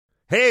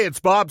Hey, it's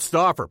Bob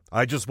Stauffer.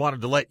 I just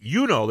wanted to let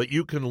you know that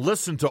you can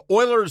listen to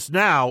Oilers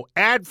Now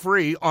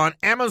ad-free on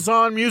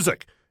Amazon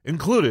Music,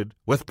 included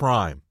with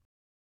Prime.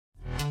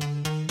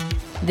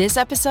 This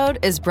episode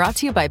is brought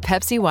to you by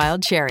Pepsi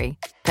Wild Cherry.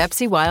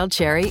 Pepsi Wild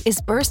Cherry is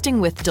bursting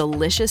with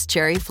delicious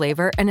cherry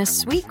flavor and a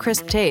sweet,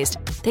 crisp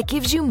taste that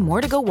gives you more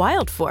to go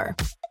wild for.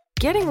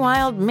 Getting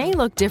wild may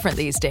look different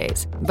these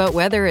days, but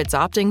whether it's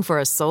opting for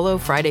a solo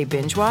Friday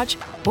binge watch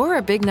or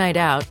a big night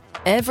out,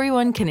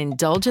 everyone can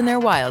indulge in their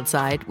wild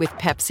side with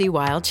Pepsi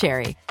Wild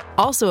Cherry.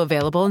 Also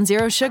available in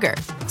Zero Sugar.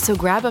 So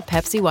grab a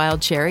Pepsi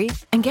Wild Cherry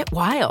and get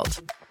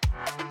wild.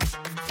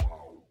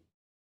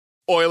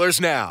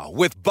 Oilers Now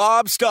with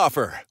Bob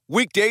Stauffer.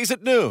 Weekdays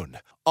at noon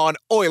on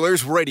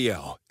Oilers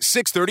Radio,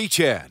 630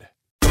 CHED.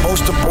 The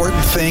most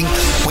important thing,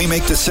 we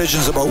make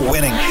decisions about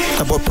winning,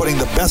 about putting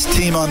the best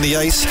team on the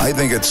ice. I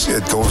think it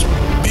goes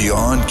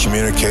beyond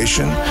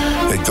communication.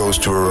 It goes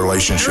to a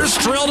relationship. Here's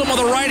drilled him with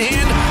a right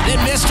hand,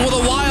 then missed with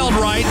a wild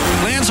right.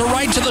 Lands a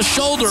right to the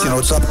shoulder. You know,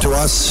 it's up to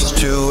us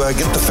to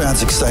get the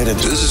fans excited.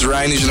 This is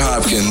Ryan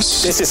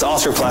Nugent-Hopkins. This is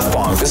Oscar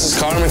Klefbom. This is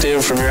Connor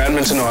McDavid from your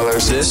Edmonton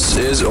Oilers. This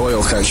is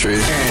Oil Country.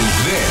 And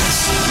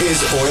this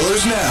is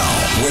Oilers Now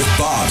with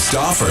Bob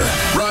Stauffer.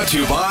 Brought to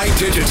you by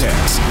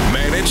Digitex.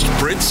 Managed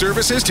print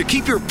services to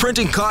keep your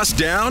printing costs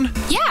down?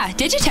 Yeah,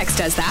 Digitex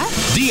does that.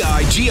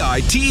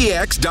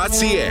 digitex.ca.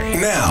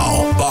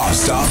 Now, Bob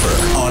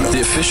Stauffer on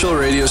The official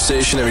radio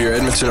station of your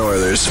Edmonton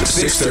Oilers,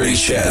 630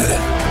 CHED.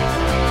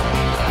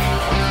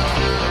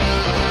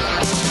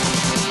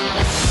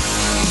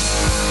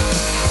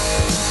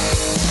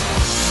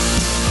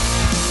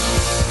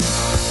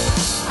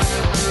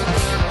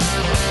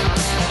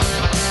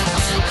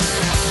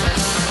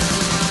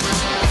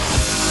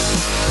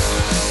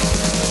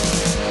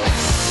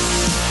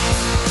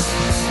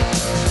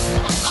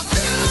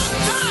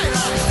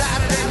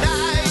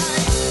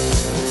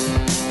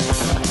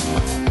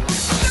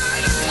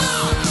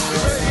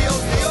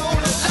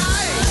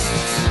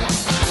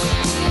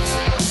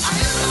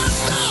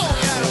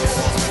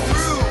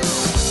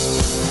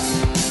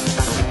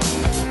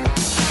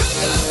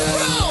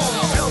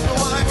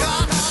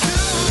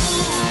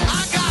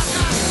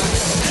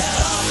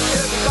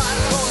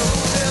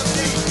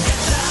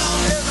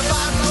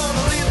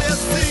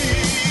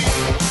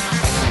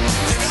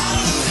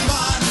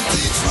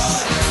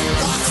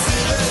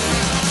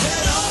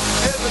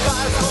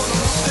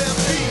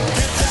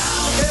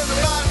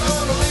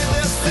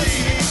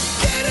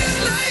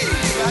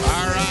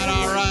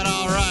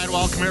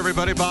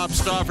 Bob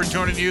Stauffer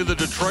joining you. The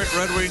Detroit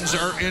Red Wings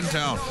are in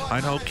town. I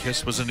know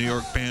Kiss was a New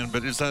York band,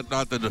 but is that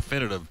not the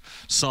definitive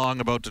song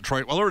about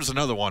Detroit? Well, there's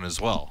another one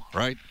as well,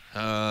 right?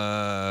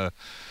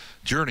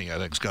 Journey, I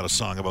think, has got a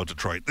song about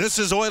Detroit. This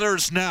is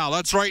Oilers Now.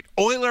 That's right,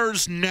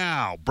 Oilers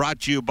Now.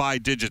 Brought to you by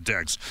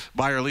Digitex.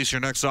 Buy or lease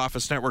your next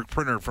office network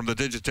printer from the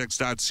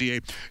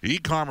Digitex.ca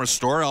e-commerce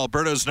store,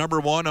 Alberta's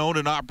 #1 owned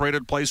and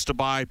operated place to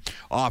buy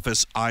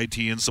office,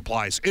 IT, and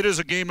supplies. It is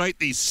a game night.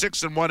 The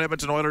 6-1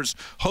 Edmonton Oilers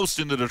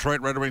hosting the Detroit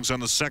Red Wings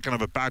on the second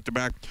of a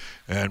back-to-back,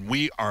 and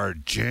we are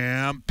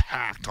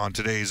jam-packed on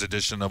today's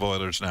edition of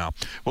Oilers Now.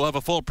 We'll have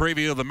a full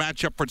preview of the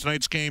matchup for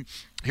tonight's game.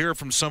 Hear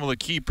from some of the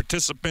key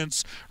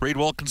participants. Reid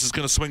Wilkins is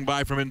going to swing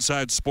by from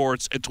Inside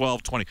Sports at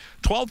 12:20.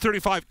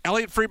 12:35,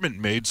 Elliot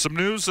Friedman made some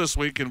news this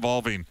week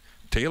involving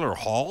Taylor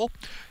Hall.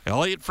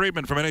 Elliot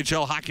Friedman from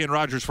NHL Hockey and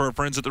Rogers for our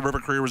friends at the River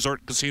Cree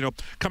Resort Casino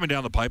coming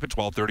down the pipe at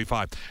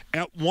 12:35.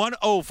 At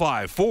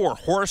 1:05 for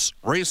Horse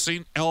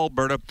Racing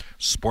Alberta,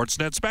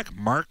 Sportsnet spec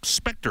Mark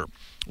Spector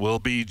will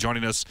be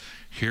joining us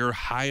here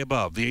high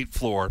above the 8th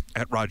floor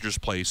at Rogers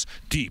Place,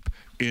 deep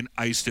in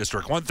Ice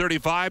District.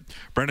 1:35,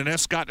 Brendan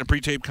Escott in a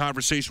pre-tape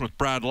conversation with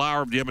Brad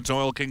Lauer of the Edmonton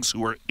Oil Kings,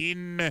 who are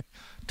in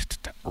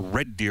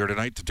Red Deer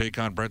tonight to take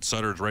on Brent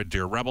Sutter's Red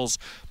Deer Rebels.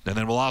 And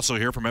then we'll also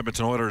hear from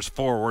Edmonton Oilers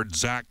forward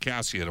Zach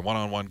Cassian, a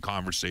one-on-one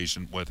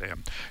conversation with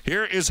him.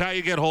 Here is how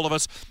you get hold of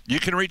us. You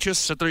can reach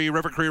us at the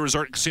River Cree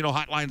Resort Casino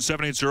hotline,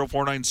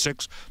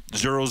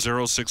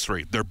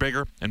 780-496-0063. They're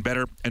bigger and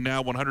better and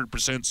now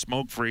 100%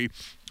 smoke-free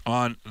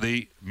on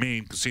the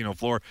main casino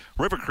floor.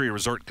 River Cree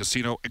Resort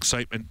Casino,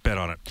 excitement, bet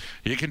on it.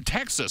 You can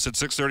text us at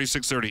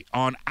 630-630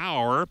 on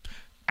our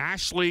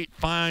Ashley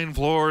Fine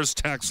Floors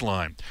text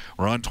line.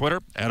 We're on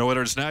Twitter at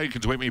Oilers Now. You can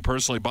tweet me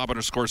personally,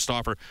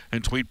 Bob_Stauffer,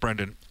 and tweet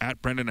Brendan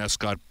at Brendan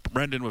Escott.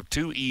 Brendan with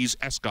 2 E's,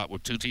 Escott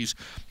with 2 T's.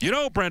 You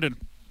know, Brendan,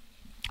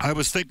 I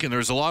was thinking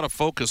there's a lot of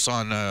focus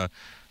on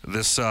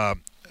this,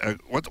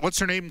 what's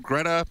her name?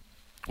 Greta,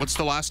 what's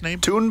the last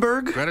name?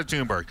 Thunberg? Greta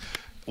Thunberg.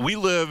 We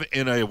live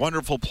in a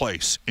wonderful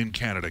place in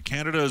Canada.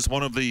 Canada is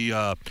one of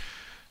the,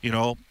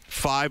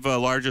 5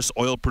 largest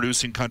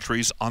oil-producing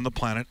countries on the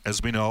planet,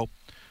 as we know,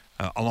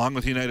 along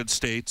with the United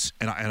States.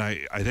 And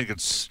I think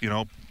it's,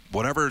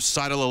 whatever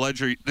side of the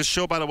ledger. This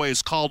show, by the way,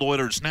 is called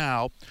Oilers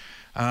Now.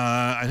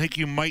 I think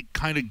you might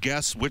kind of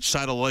guess which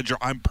side of the ledger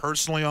I'm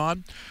personally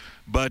on.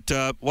 But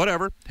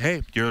whatever.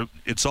 Hey,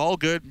 it's all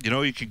good.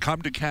 You can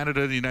come to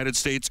Canada and the United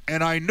States.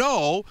 And I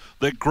know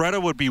that Greta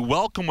would be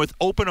welcome with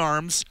open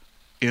arms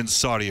in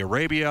Saudi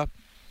Arabia,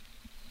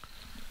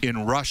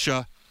 in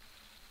Russia,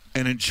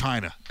 and in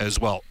China as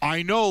well.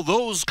 I know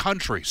those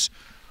countries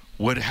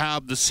would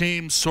have the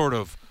same sort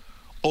of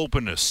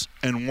openness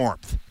and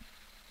warmth.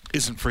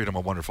 Isn't freedom a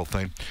wonderful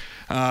thing?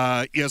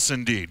 Yes,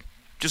 indeed.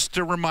 Just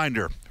a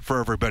reminder for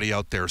everybody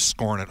out there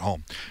scoring at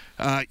home.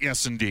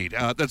 Yes, indeed.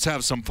 Let's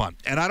have some fun.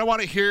 And I don't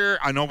want to hear,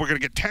 I know we're going to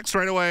get text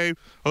right away.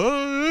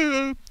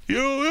 All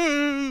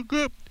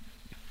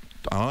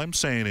I'm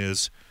saying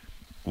is,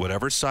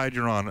 whatever side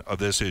you're on of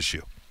this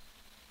issue,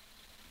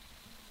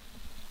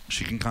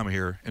 she can come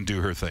here and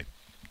do her thing.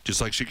 Just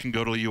like she can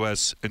go to the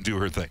U.S. and do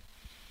her thing.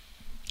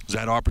 Is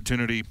that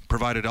opportunity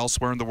provided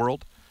elsewhere in the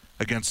world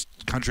against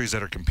countries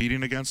that are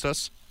competing against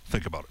us?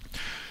 Think about it.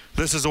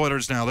 This is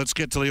Oilers Now. Let's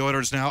get to the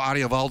Oilers Now.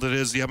 Adi Evalda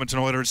is the Edmonton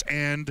Oilers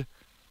and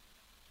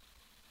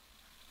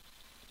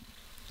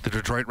the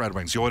Detroit Red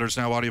Wings. The Oilers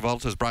Now Adi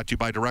Evalda is brought to you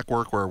by Direct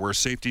Workwear, where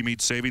safety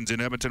meets savings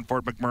in Edmonton,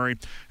 Fort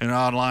McMurray, and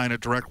online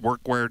at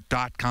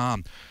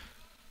directworkwear.com.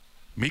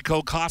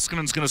 Mikko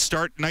Koskinen's going to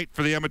start tonight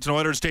for the Edmonton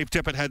Oilers. Dave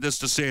Tippett had this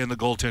to say in the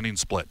goaltending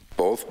split.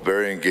 Both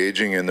very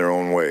engaging in their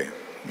own way.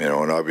 You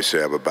know, and obviously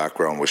I have a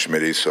background with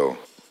Schmitty, so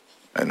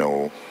I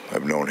know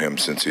I've known him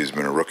since he's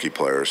been a rookie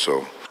player,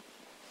 so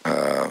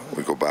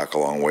we go back a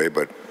long way,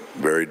 but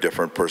very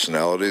different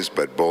personalities,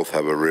 but both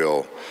have a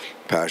real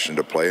passion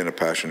to play and a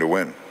passion to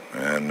win.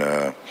 And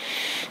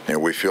you know,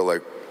 we feel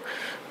like,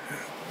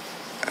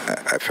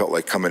 I felt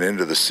like coming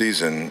into the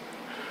season,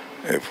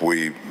 if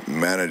we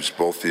manage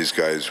both these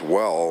guys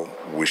well,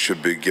 we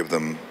should give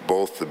them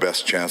both the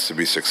best chance to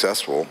be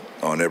successful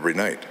on every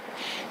night.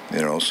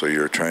 You know, so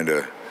you're trying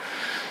to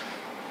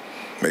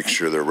make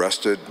sure they're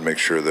rested, make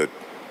sure that,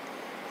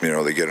 you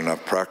know, they get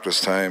enough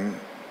practice time.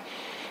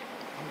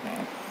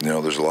 You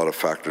know, there's a lot of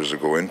factors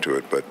that go into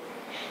it, but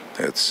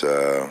it's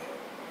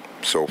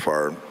so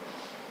far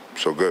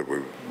so good.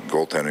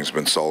 Goaltending's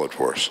been solid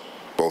for us,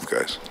 both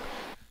guys.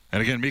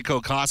 And again,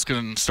 Mikko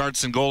Koskinen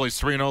starts in goal. He's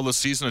 3-0 this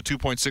season, a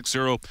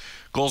 2.60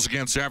 goals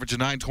against average, a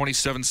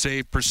 .927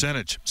 save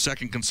percentage.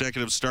 Second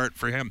consecutive start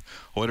for him.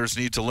 Oilers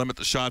need to limit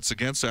the shots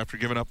against after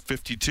giving up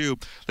 52.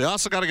 They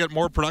also got to get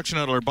more production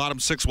out of their bottom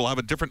six. We'll have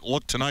a different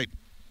look tonight.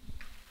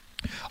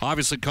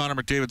 Obviously, Connor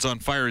McDavid's on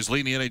fire. He's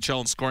leading the NHL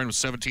in scoring with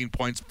 17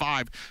 points,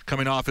 5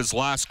 coming off his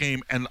last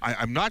game. And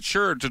I'm not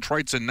sure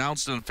Detroit's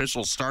announced an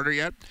official starter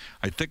yet.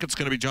 I think it's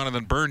going to be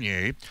Jonathan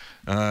Bernier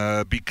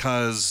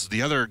because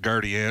the other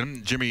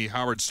Guardian, Jimmy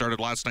Howard, started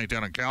last night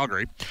down in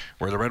Calgary,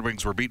 where the Red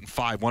Wings were beaten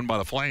 5-1 by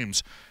the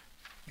Flames.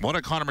 One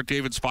of Connor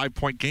McDavid's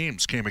 5-point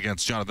games came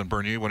against Jonathan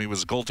Bernier when he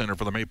was a goaltender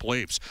for the Maple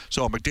Leafs.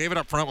 So McDavid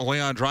up front with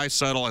Leon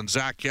Draisaitl and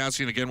Zach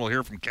Kassian. Again, we'll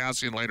hear from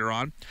Kassian later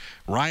on.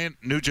 Ryan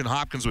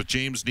Nugent-Hopkins with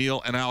James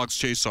Neal and Alex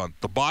Chiasson.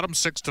 The bottom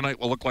six tonight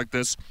will look like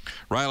this.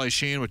 Riley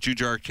Sheehan with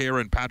Jujhar Khaira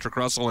and Patrick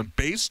Russell. And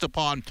based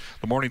upon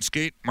the morning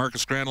skate,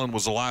 Marcus Granlund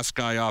was the last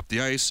guy off the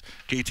ice.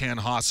 Gaetan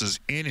Haas is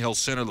in. He'll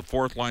center the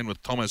fourth line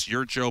with Thomas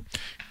Jurcho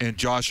and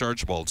Josh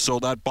Archibald. So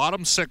that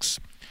bottom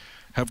six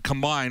have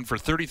combined for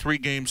 33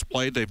 games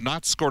played. They've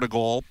not scored a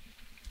goal.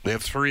 They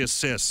have 3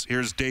 assists.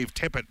 Here's Dave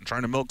Tippett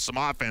trying to milk some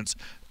offense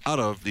out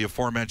of the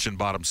aforementioned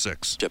bottom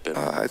six.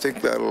 I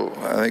think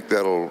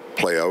that'll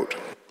play out.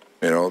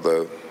 You know,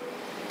 the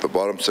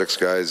bottom six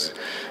guys,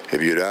 if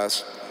you'd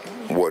asked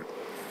what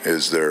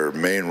is their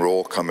main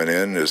role coming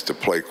in, is to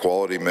play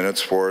quality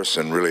minutes for us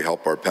and really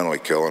help our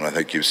penalty kill, and I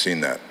think you've seen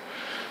that.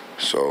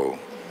 So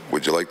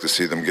would you like to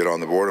see them get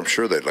on the board? I'm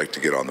sure they'd like to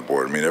get on the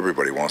board. I mean,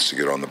 everybody wants to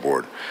get on the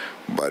board.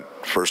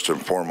 But first and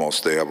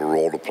foremost, they have a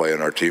role to play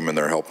in our team, and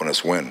they're helping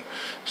us win.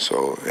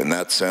 So in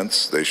that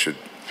sense, they should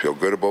feel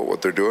good about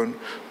what they're doing,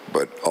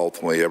 but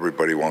ultimately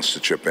everybody wants to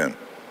chip in.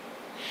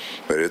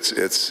 But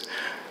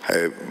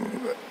I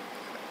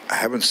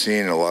haven't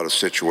seen a lot of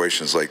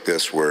situations like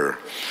this where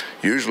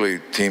usually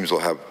teams will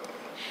have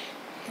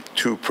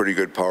 2 pretty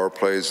good power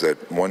plays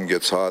that one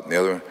gets hot and the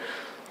other,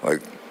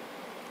 like,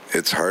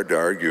 it's hard to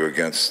argue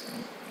against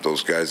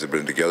those guys that have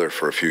been together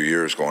for a few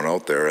years going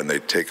out there, and they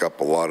take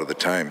up a lot of the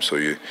time. So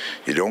you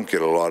don't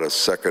get a lot of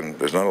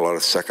there's not a lot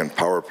of second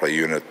power play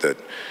unit that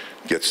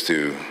gets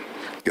to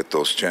get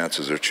those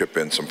chances or chip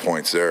in some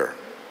points there.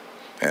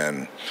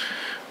 And,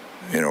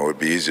 you know, it'd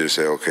be easy to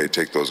say, okay,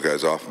 take those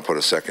guys off and put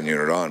a second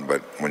unit on,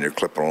 but when you're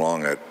clipping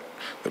along at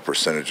the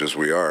percentages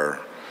we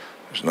are,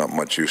 there's not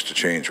much use to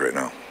change right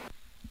now.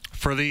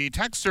 For the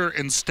texter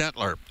in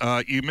Stettler,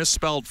 you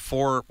misspelled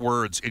 4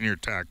 words in your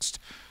text.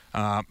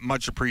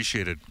 Much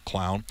appreciated,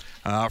 clown.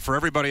 For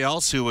everybody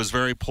else who was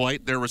very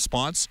polite, their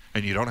response,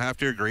 and you don't have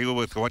to agree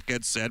with what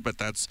gets said, but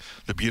that's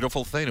the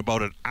beautiful thing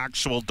about an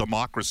actual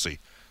democracy,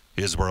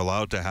 is we're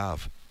allowed to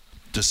have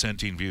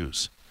dissenting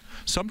views.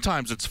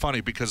 Sometimes it's funny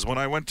because when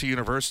I went to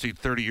university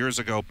 30 years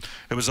ago,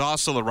 it was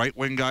also the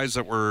right-wing guys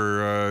that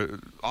were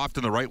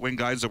often the right-wing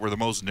guys that were the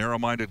most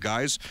narrow-minded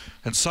guys,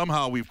 and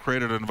somehow we've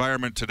created an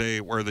environment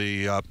today where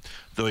I'll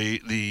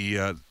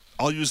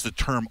use the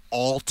term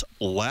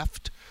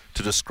alt-left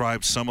to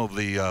describe some of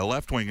the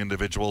left-wing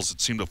individuals that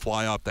seem to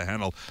fly off the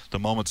handle the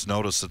moment's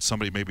notice that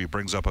somebody maybe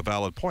brings up a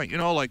valid point. You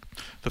know, like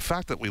the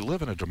fact that we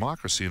live in a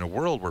democracy, in a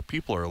world where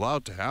people are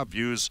allowed to have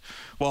views.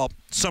 Well,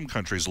 some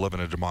countries live in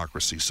a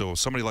democracy. So if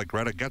somebody like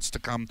Greta gets to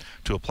come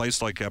to a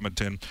place like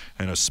Edmonton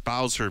and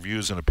espouse her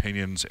views and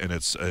opinions, and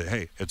it's,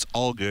 hey, it's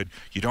all good.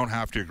 You don't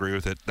have to agree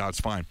with it. That's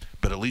fine.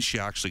 But at least she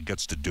actually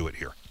gets to do it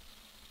here.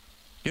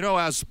 You know,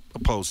 as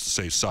opposed to,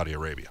 say, Saudi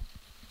Arabia.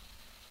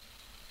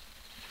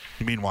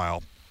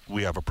 Meanwhile,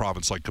 we have a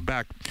province like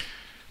Quebec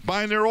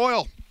buying their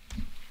oil.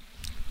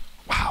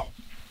 Wow.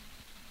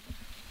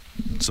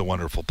 It's a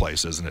wonderful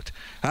place, isn't it?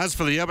 As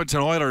for the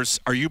Edmonton Oilers,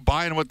 are you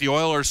buying what the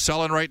Oilers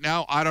selling right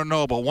now? I don't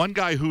know, but one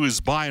guy who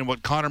is buying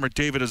what Connor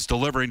McDavid is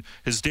delivering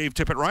is Dave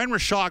Tippett. Ryan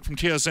Rishaug from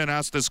TSN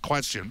asked this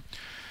question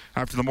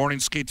after the morning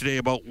skate today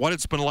about what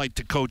it's been like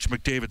to coach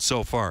McDavid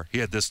so far. He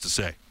had this to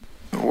say.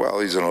 Well,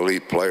 he's an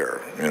elite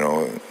player. You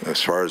know,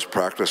 as far as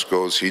practice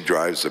goes, he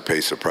drives the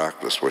pace of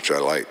practice, which I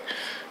like.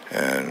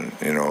 And,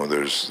 you know,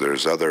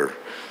 there's other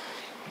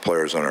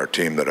players on our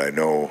team that I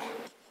know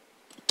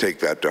take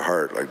that to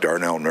heart. Like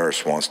Darnell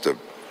Nurse wants to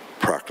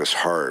practice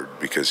hard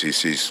because he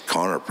sees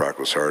Connor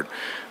practice hard,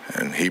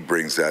 and he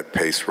brings that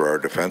pace for our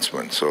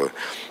defensemen. So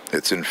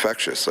it's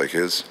infectious. Like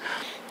his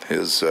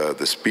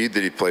the speed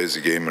that he plays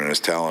the game and his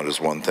talent is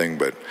one thing,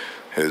 but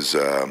his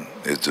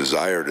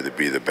desire to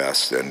be the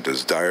best and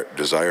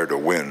desire to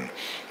win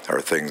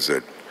are things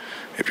that,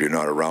 if you're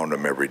not around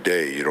him every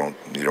day, you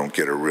don't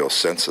get a real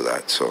sense of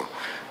that. So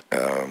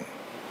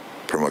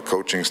from a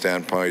coaching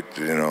standpoint,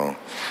 you know,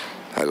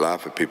 I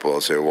laugh at people who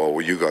say, well,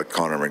 you got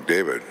Connor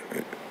McDavid.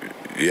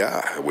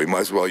 Yeah, we might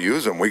as well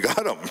use him. We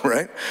got him,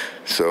 right?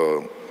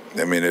 So,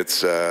 I mean,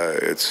 it's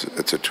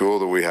a tool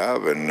that we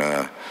have,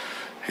 and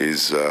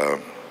he's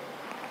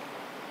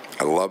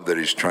I love that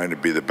he's trying to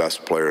be the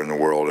best player in the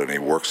world, and he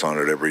works on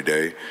it every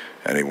day,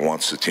 and he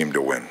wants the team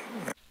to win.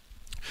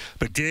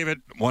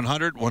 McDavid,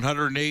 100,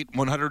 108,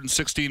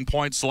 116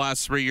 points the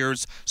last 3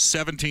 years,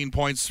 17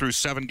 points through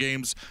 7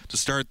 games to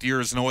start the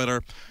year as an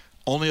Oiler.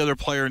 Only other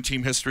player in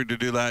team history to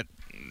do that,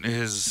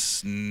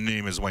 his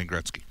name is Wayne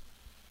Gretzky.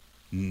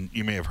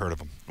 You may have heard of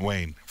him,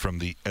 Wayne, from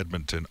the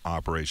Edmonton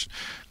operation.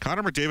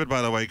 Connor McDavid,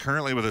 by the way,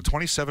 currently with a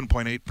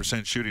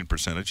 27.8% shooting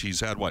percentage. He's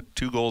had,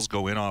 2 goals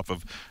go in off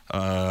of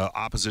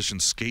opposition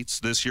skates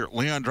this year.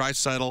 Leon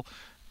Draisaitl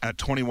at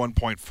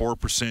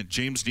 21.4%,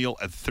 James Neal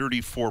at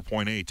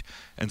 34.8%,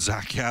 and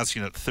Zach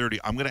Kassian at 30%.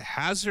 I'm going to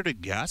hazard a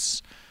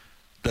guess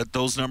that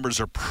those numbers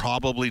are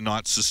probably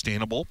not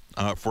sustainable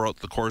throughout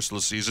the course of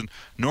the season,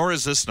 nor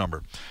is this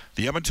number.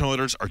 The Edmonton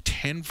Oilers are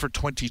 10 for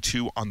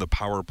 22 on the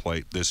power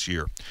play this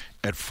year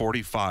at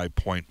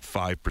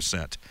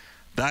 45.5%.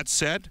 That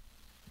said,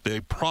 they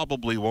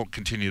probably won't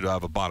continue to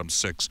have a bottom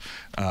 6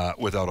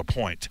 without a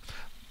point.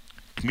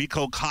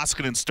 Mikko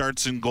Koskinen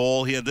starts in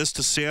goal. He had this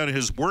to say on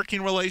his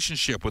working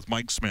relationship with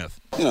Mike Smith.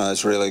 You know,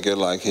 it's really good.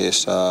 Like,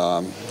 he's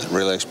a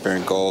really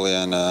experienced goalie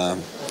and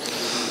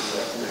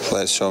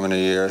played so many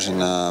years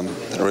and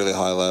at a really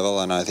high level,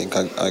 and I think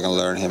I can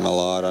learn him a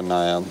lot, and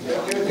I have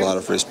a lot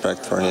of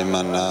respect for him.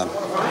 And yeah.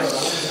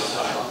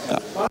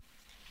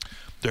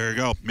 There you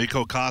go,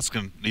 Mikko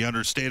Koskinen, the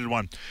understated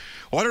one.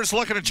 Oilers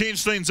looking to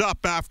change things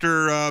up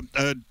after a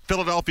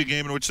Philadelphia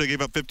game in which they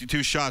gave up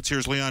 52 shots.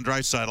 Here's Leon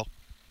Draisaitl.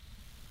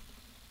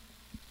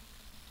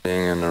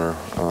 And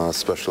our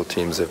special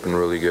teams, they've been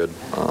really good.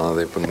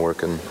 They've been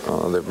working.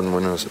 They've been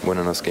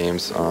winning us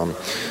games. I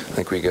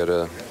think we got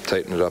to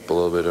tighten it up a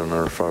little bit in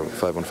our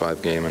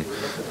 5-on-5 game. And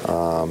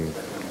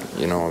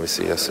you know,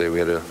 obviously yesterday we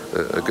had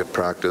a good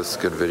practice,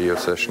 good video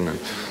session, and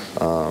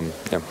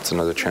yeah, it's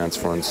another chance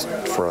for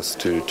us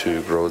to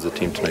grow as a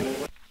team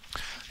tonight.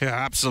 Yeah,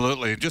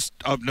 absolutely. Just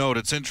of note,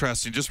 it's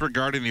interesting, just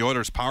regarding the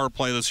Oilers' power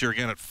play this year,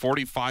 again at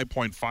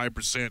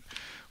 45.5%.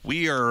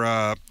 We are,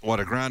 a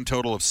grand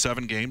total of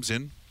 7 games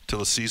in to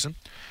the season.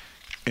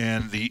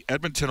 And the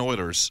Edmonton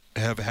Oilers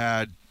have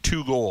had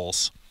 2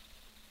 goals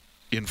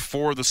in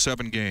 4 of the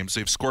 7 games.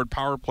 They've scored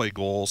power play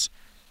goals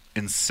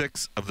in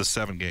 6 of the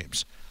 7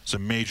 games. It's a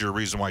major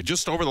reason why.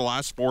 Just over the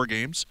last 4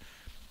 games,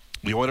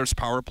 the Oilers'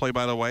 power play,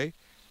 by the way,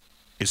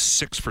 is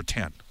 6 for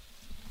 10.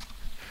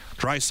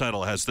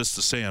 Draisaitl has this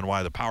to say on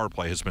why the power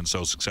play has been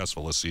so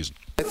successful this season.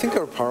 I think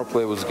our power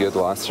play was good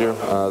last year.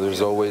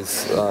 There's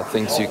always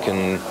things you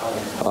can,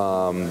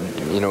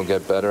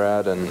 get better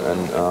at, and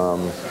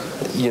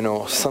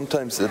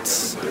sometimes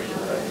it's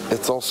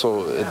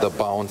also the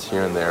bounce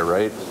here and there,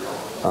 right?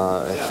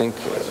 I think,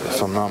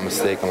 if I'm not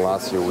mistaken,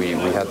 last year we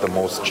had the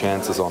most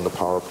chances on the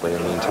power play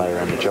in the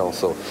entire NHL.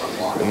 So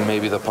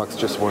maybe the pucks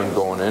just weren't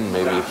going in.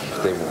 Maybe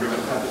if they,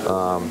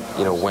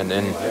 went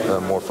in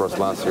more for us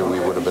last year, we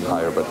would have been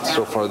higher. But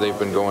so far they've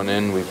been going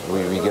in. We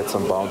get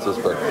some bounces,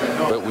 but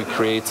we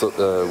create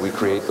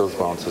those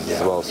bounces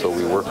as well. So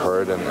we work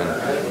hard and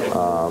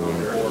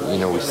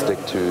we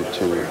stick to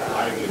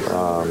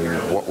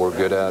what we're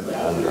good at,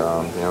 and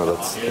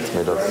that's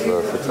made us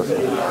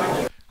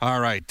successful. All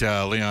right,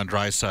 Leon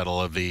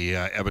Draisaitl of the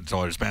Edmonton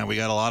Oilers. Man, we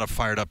got a lot of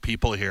fired up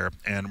people here,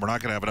 and we're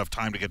not going to have enough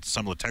time to get to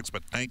some of the texts,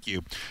 but thank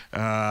you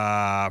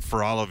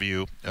for all of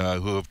you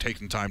who have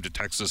taken time to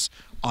text us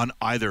on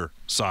either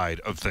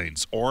side of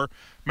things, or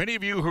many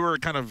of you who are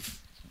kind of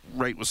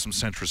right with some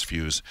centrist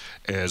views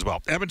as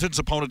well. Edmonton's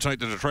opponent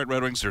tonight, the Detroit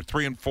Red Wings, they're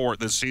 3-4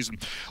 this season.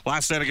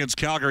 Last night against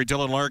Calgary,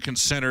 Dylan Larkin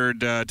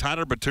centered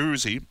Tyler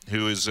Bertuzzi,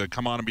 who has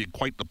come on and be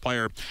quite the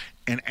player,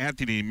 and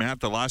Anthony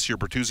Mantha. Last year,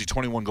 Bertuzzi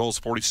 21 goals,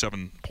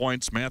 47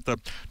 points. Mantha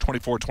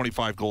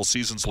 24-25 goal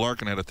seasons.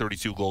 Larkin had a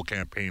 32-goal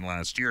campaign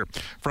last year.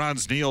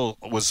 Franz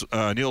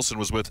Nielsen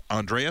was with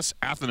Andreas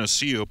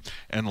Athanasiou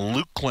and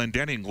Luke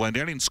Glendening.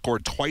 Glendening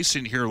scored twice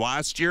in here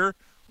last year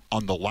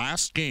on the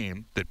last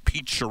game that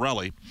Pete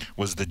Chiarelli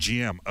was the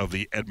GM of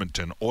the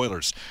Edmonton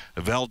Oilers.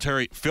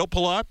 Valtteri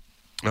Filppula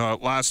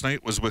last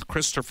night was with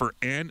Christopher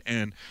N.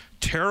 and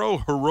Taro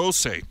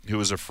Hirose, who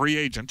is a free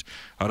agent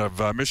out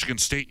of Michigan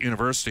State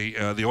University.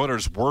 The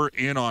Oilers were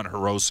in on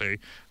Hirose,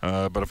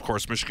 but of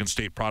course Michigan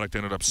State product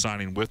ended up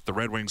signing with the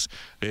Red Wings.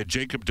 They had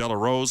Jacob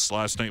Delarose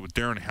last night with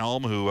Darren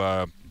Helm,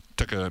 who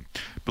took a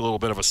little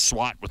bit of a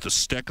swat with the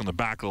stick on the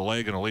back of the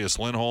leg, and Elias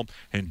Lindholm,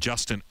 and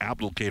Justin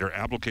Abdelkader.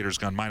 Abdelkader's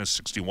gone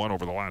 -61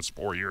 over the last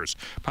 4 years.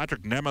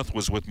 Patrick Nemeth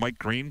was with Mike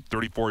Green,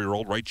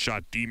 34-year-old right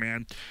shot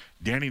D-man.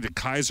 Danny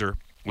DeKeyser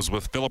was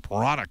with Philip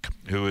Hronek,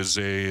 who is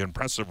an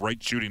impressive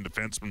right-shooting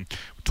defenseman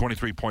with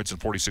 23 points in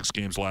 46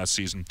 games last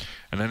season.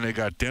 And then they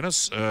got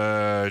Dennis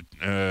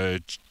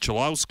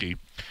Cholowski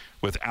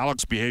with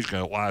Alex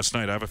Biejga last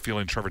night. I have a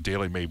feeling Trevor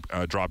Daley may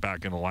draw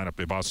back in the lineup.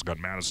 They've also got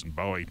Madison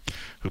Bowie,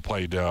 who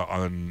played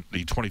on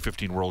the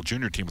 2015 World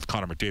Junior team with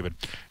Connor McDavid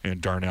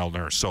and Darnell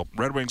Nurse. So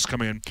Red Wings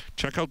come in.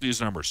 Check out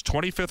these numbers.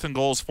 25th in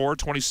goals for,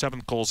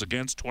 27th goals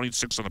against,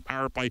 26th on the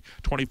power play,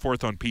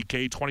 24th on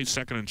PK,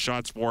 22nd in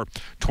shots for,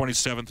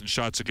 27th in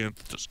shots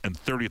against, and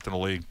 30th in the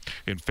league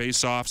in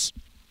faceoffs.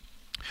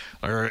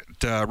 They're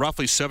at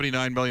roughly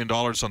 $79 million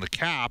on the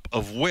cap,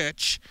 of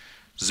which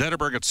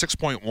Zetterberg at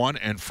 6.1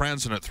 and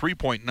Franzen at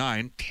 3.9,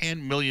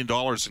 $10 million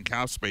in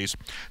cap space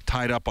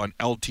tied up on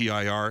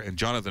LTIR, and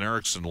Jonathan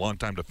Ericsson,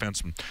 longtime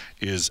defenseman,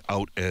 is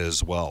out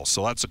as well.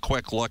 So that's a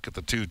quick look at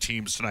the two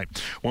teams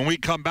tonight. When we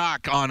come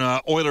back on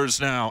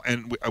Oilers Now,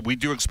 and we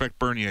do expect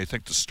Bernier, I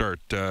think, to start.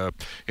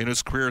 In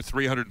his career,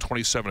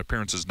 327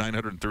 appearances,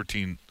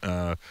 913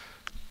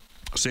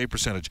 save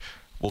percentage.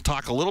 We'll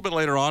talk a little bit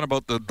later on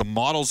about the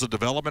models of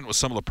development with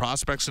some of the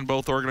prospects in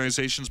both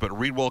organizations, but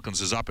Reed Wilkins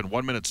is up in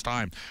 1 minute's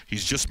time.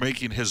 He's just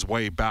making his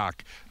way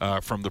back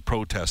from the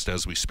protest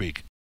as we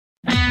speak.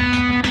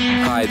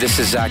 Hi, this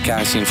is Zach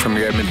Cassian from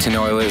your Edmonton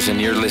Oilers,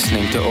 and you're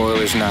listening to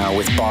Oilers Now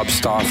with Bob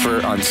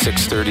Stauffer on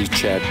 630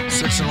 CHED.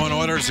 6-1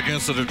 Oilers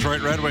against the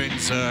Detroit Red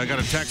Wings. I got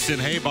a text in,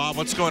 hey Bob,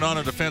 what's going on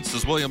in defense?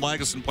 Does William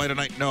Lagesson play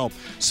tonight? No.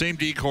 Same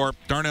D-Corp.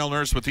 Darnell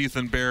Nurse with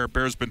Ethan Bear.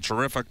 Bear's been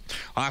terrific.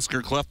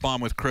 Oscar Clefbaum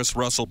with Chris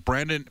Russell.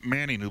 Brandon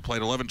Manning, who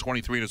played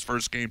 11:23 in his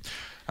first game,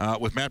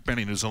 with Matt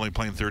Benning, who's only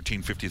playing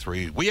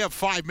 13:53. We have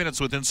 5 minutes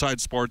with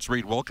Inside Sports.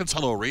 Reed Wilkins.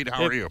 Hello, Reed.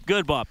 How are you?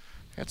 Good, Bob.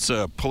 It's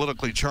a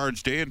politically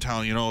charged day in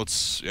town, you know.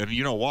 And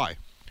you know why?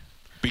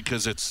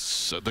 Because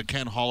it's the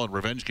Ken Holland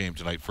revenge game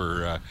tonight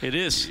for. It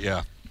is.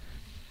 Yeah.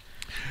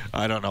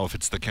 I don't know if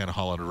it's the Ken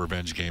Holland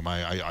revenge game.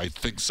 I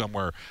think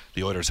somewhere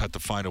the Oilers had to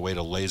find a way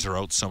to laser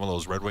out some of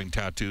those Red Wing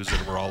tattoos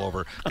that were all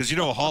over. Because, you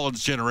know,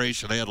 Holland's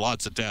generation, they had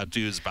lots of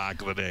tattoos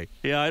back in the day.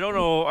 Yeah, I don't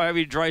know. I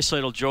mean,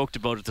 Draisaitl joked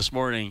about it this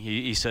morning.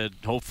 He said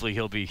hopefully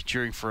he'll be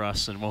cheering for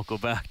us and won't go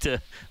back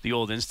to the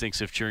old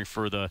instincts of cheering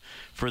for the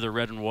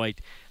red and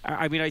white.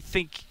 I mean, I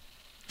think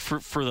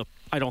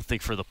I don't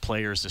think for the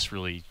players this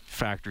really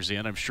factors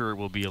in. I'm sure it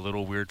will be a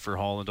little weird for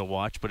Holland to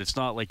watch, but it's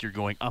not like you're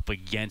going up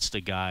against a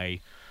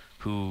guy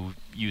who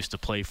used to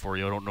play for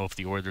you. I don't know if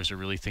the Oilers are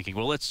really thinking,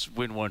 well, let's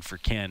win one for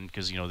Ken,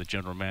 because, you know, the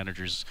general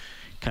manager's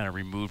kind of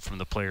removed from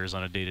the players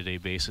on a day-to-day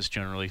basis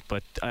generally.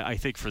 But I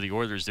think for the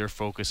Oilers, their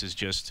focus is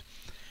just,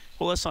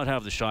 well, let's not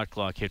have the shot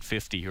clock hit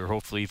 50 or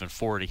hopefully even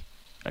 40.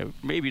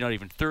 Maybe not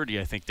even 30,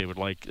 I think they would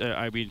like.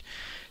 I mean,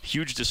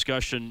 huge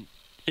discussion.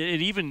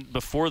 And even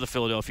before the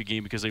Philadelphia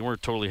game, because they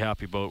weren't totally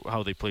happy about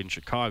how they played in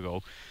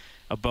Chicago,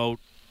 about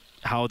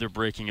how they're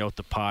breaking out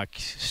the puck,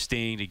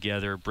 staying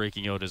together,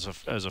 breaking out as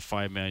a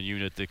five-man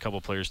unit. A couple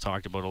players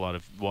talked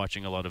about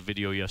watching a lot of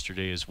video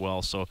yesterday as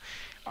well. So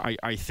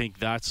I think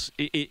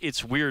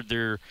it's weird.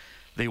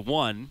 They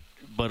won,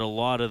 but a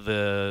lot of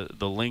the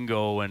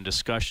lingo and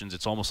discussions,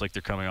 it's almost like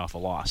they're coming off a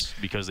loss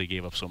because they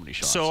gave up so many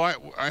shots. So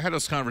I had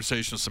this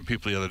conversation with some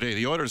people the other day.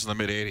 The Oilers in the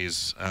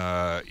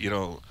mid-'80s, you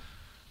know,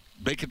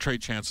 they could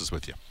trade chances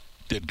with you.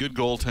 Did good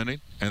goaltending,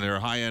 and their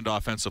high-end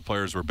offensive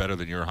players were better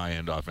than your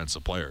high-end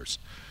offensive players.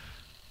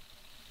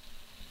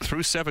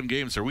 Through 7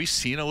 games, are we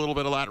seeing a little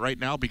bit of that right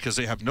now? Because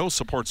they have no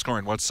support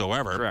scoring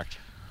whatsoever. Correct.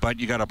 But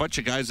you got a bunch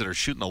of guys that are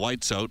shooting the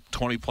lights out,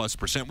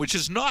 20+%, which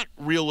is not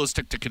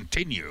realistic to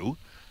continue,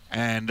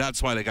 and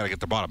that's why they got to get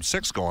the bottom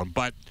 6 going.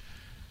 But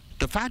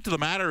the fact of the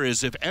matter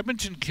is, if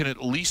Edmonton can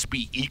at least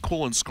be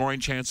equal in scoring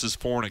chances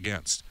for and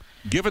against,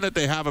 given that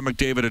they have a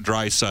McDavid and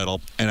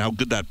Draisaitl and how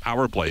good that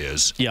power play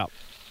is. Yeah.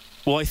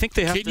 Well, I think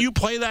they have Can you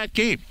play that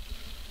game?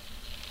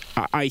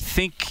 I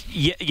think,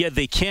 yeah,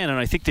 they can, and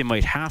I think they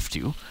might have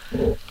to.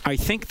 I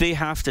think they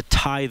have to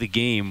tie the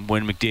game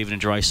when McDavid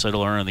and Draisaitl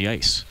are on the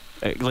ice.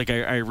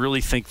 I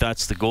really think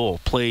that's the goal.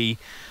 Play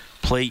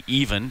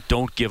even.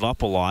 Don't give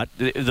up a lot.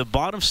 The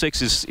bottom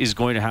six is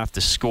going to have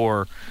to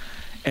score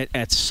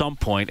at some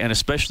point, and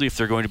especially if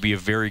they're going to be a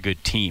very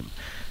good team.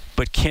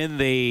 But can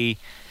they...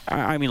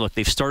 I mean, look,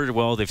 they've started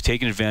well. They've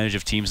taken advantage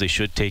of teams they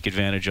should take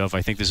advantage of.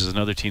 I think this is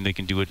another team they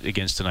can do it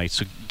against tonight.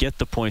 So get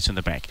the points in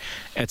the bank.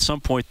 At some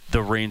point,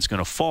 the rain's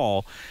going to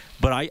fall.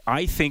 But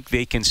I think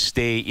they can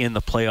stay in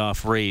the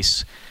playoff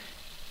race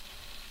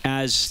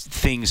as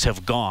things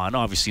have gone.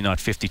 Obviously not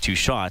 52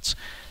 shots.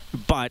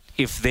 But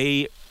if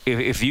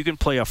you can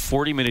play a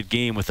 40-minute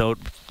game without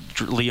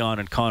Leon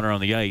and Connor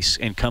on the ice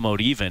and come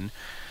out even,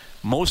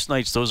 most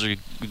nights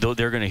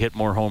they're going to hit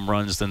more home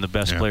runs than the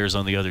best players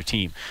on the other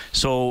team.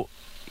 So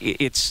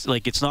it's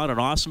not an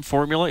awesome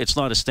formula. It's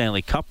not a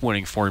Stanley Cup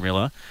winning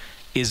formula.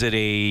 Is it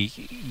a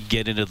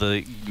get into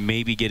the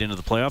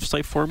playoffs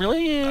type formula?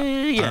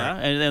 Yeah.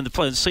 Right. And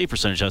the save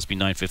percentage has to be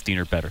 .915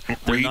 or better.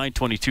 They're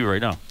 .922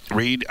 right now.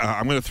 Reed,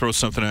 I'm going to throw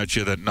something at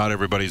you that not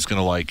everybody's going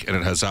to like, and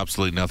it has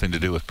absolutely nothing to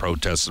do with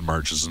protests and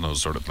marches and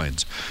those sort of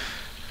things.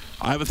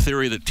 I have a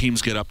theory that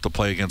teams get up to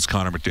play against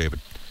Connor McDavid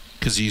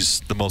because he's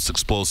the most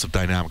explosive,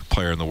 dynamic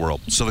player in the world.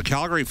 So the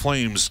Calgary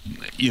Flames,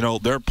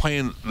 they're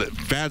playing the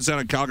fans down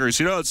in Calgary.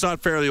 So, it's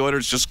not fair. The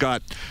Oilers just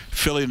got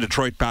Philly and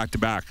Detroit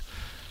back-to-back.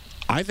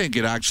 I think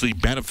it actually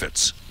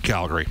benefits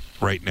Calgary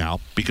right now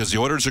because the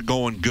Oilers are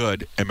going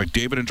good, and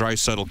McDavid and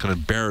Draisaitl can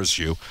embarrass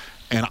you.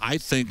 And I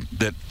think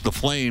that the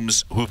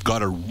Flames, who've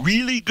got a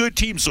really good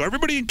team, so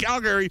everybody in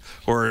Calgary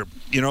or,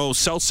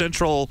 South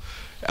Central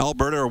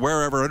Alberta or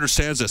wherever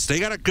understands this. They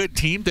got a good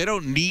team. They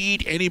don't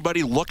need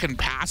anybody looking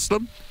past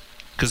them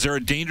because they're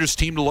a dangerous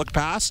team to look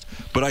past.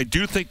 But I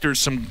do think there's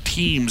some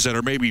teams that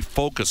are maybe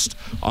focused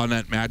on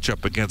that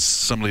matchup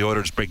against some of the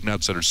Oilers' big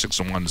nuts that are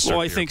 6-1 to start.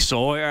 Well, I think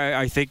so.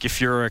 I think if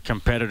you're a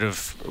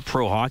competitive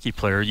pro hockey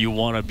player, you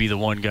want to be the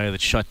one guy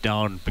that shut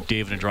down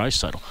McDavid and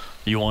Draisaitl.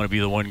 You want to be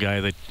the one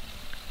guy that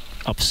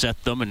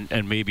upset them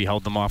and maybe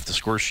held them off the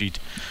score sheet.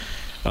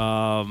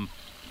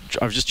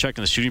 I was just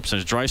checking the shooting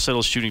percentage.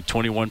 Draisaitl's shooting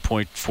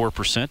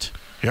 21.4%.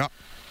 Yeah.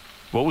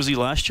 What was he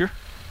last year?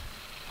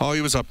 Oh,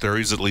 he was up there.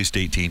 He's at least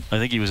 18. I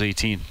think he was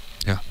 18.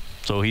 Yeah.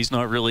 So he's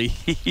not really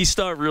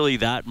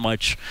that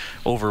much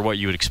over what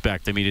you would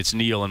expect. I mean, it's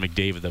Neal and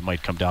McDavid that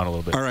might come down a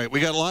little bit. All right, we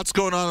got lots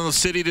going on in the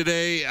city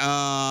today.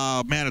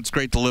 Man, it's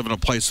great to live in a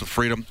place of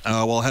freedom.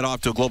 We'll head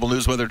off to a global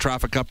news weather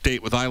traffic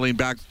update with Eileen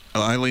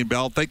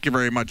Bell. Thank you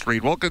very much,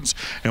 Reed Wilkins.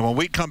 And when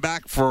we come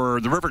back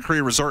for the River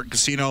Cree Resort and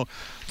Casino,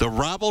 the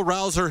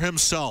rabble-rouser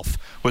himself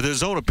with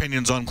his own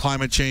opinions on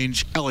climate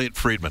change, Elliot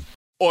Friedman.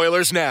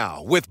 Oilers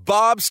Now with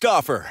Bob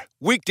Stauffer.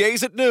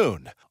 Weekdays at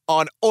noon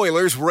on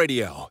Oilers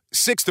Radio,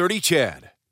 630 CHED.